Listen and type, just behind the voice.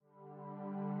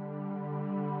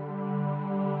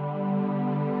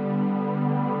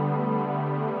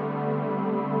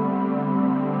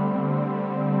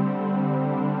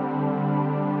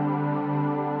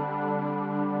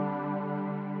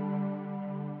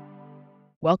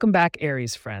Welcome back,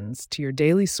 Aries friends, to your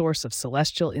daily source of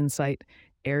celestial insight,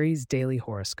 Aries Daily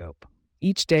Horoscope.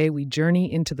 Each day, we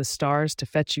journey into the stars to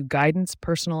fetch you guidance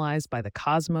personalized by the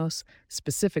cosmos,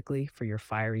 specifically for your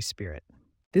fiery spirit.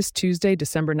 This Tuesday,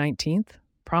 December 19th,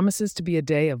 promises to be a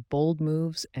day of bold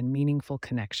moves and meaningful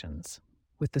connections.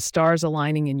 With the stars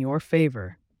aligning in your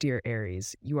favor, dear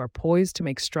Aries, you are poised to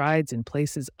make strides in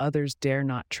places others dare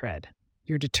not tread.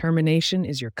 Your determination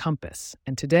is your compass,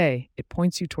 and today it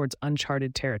points you towards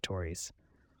uncharted territories.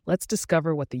 Let's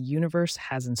discover what the universe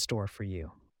has in store for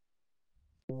you.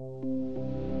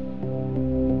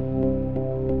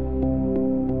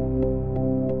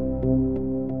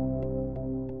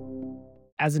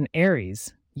 As an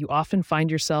Aries, you often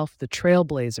find yourself the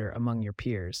trailblazer among your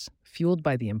peers, fueled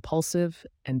by the impulsive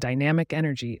and dynamic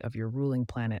energy of your ruling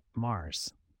planet,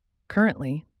 Mars.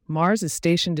 Currently, Mars is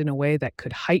stationed in a way that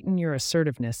could heighten your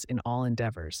assertiveness in all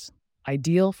endeavors,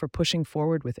 ideal for pushing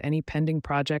forward with any pending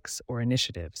projects or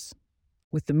initiatives.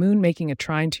 With the moon making a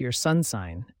trine to your sun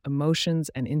sign, emotions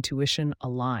and intuition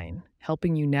align,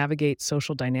 helping you navigate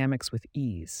social dynamics with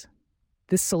ease.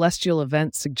 This celestial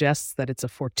event suggests that it's a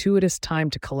fortuitous time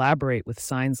to collaborate with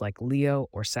signs like Leo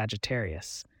or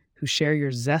Sagittarius, who share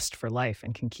your zest for life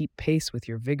and can keep pace with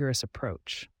your vigorous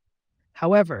approach.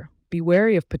 However, be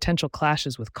wary of potential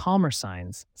clashes with calmer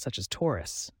signs, such as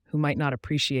Taurus, who might not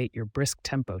appreciate your brisk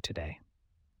tempo today.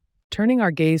 Turning our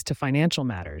gaze to financial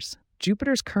matters,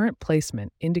 Jupiter's current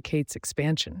placement indicates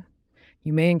expansion.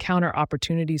 You may encounter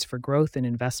opportunities for growth in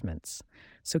investments,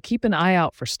 so keep an eye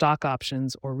out for stock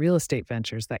options or real estate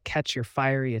ventures that catch your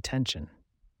fiery attention.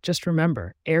 Just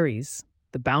remember, Aries,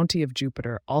 the bounty of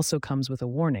Jupiter also comes with a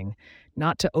warning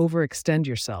not to overextend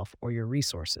yourself or your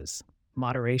resources.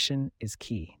 Moderation is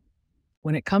key.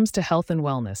 When it comes to health and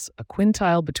wellness, a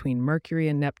quintile between Mercury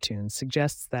and Neptune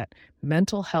suggests that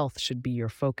mental health should be your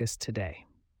focus today.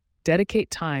 Dedicate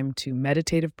time to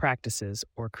meditative practices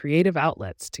or creative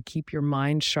outlets to keep your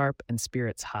mind sharp and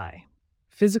spirits high.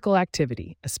 Physical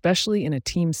activity, especially in a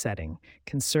team setting,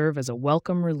 can serve as a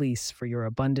welcome release for your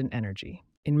abundant energy.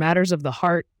 In matters of the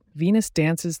heart, Venus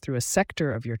dances through a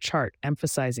sector of your chart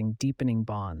emphasizing deepening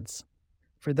bonds.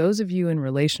 For those of you in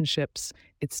relationships,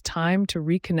 it's time to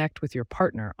reconnect with your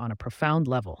partner on a profound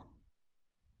level.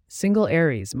 Single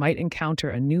Aries might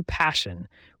encounter a new passion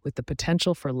with the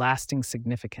potential for lasting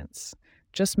significance.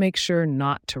 Just make sure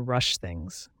not to rush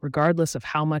things, regardless of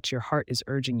how much your heart is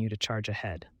urging you to charge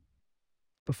ahead.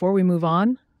 Before we move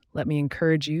on, let me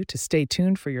encourage you to stay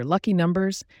tuned for your lucky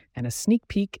numbers and a sneak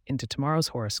peek into tomorrow's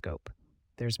horoscope.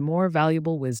 There's more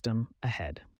valuable wisdom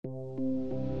ahead.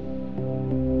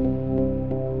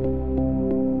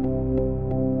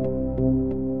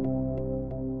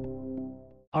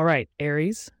 All right,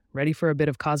 Aries, ready for a bit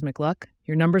of cosmic luck?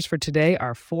 Your numbers for today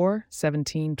are 4,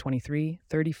 17, 23,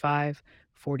 35,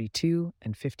 42,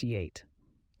 and 58.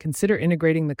 Consider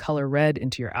integrating the color red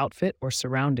into your outfit or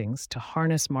surroundings to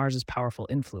harness Mars's powerful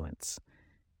influence.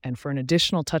 And for an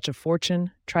additional touch of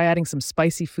fortune, try adding some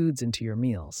spicy foods into your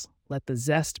meals. Let the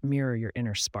zest mirror your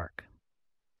inner spark.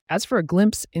 As for a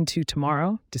glimpse into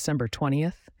tomorrow, December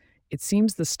 20th, it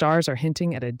seems the stars are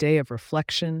hinting at a day of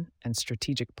reflection and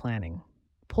strategic planning.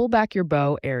 Pull back your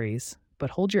bow, Aries,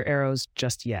 but hold your arrows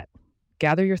just yet.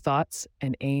 Gather your thoughts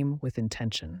and aim with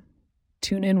intention.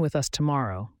 Tune in with us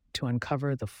tomorrow to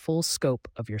uncover the full scope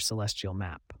of your celestial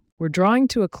map. We're drawing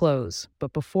to a close,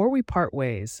 but before we part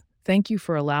ways, thank you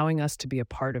for allowing us to be a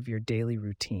part of your daily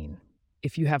routine.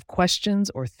 If you have questions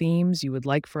or themes you would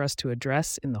like for us to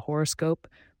address in the horoscope,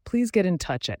 please get in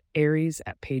touch at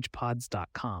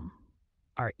aries@pagepods.com.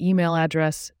 Our email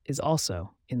address is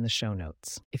also in the show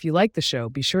notes. If you like the show,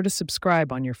 be sure to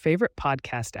subscribe on your favorite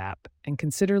podcast app and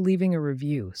consider leaving a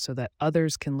review so that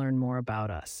others can learn more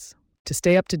about us. To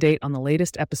stay up to date on the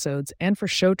latest episodes and for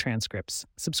show transcripts,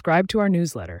 subscribe to our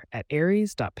newsletter at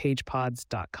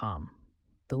aries.pagepods.com.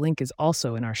 The link is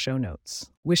also in our show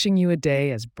notes. Wishing you a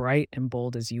day as bright and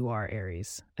bold as you are,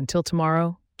 Aries. Until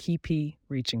tomorrow, keep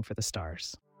reaching for the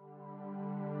stars.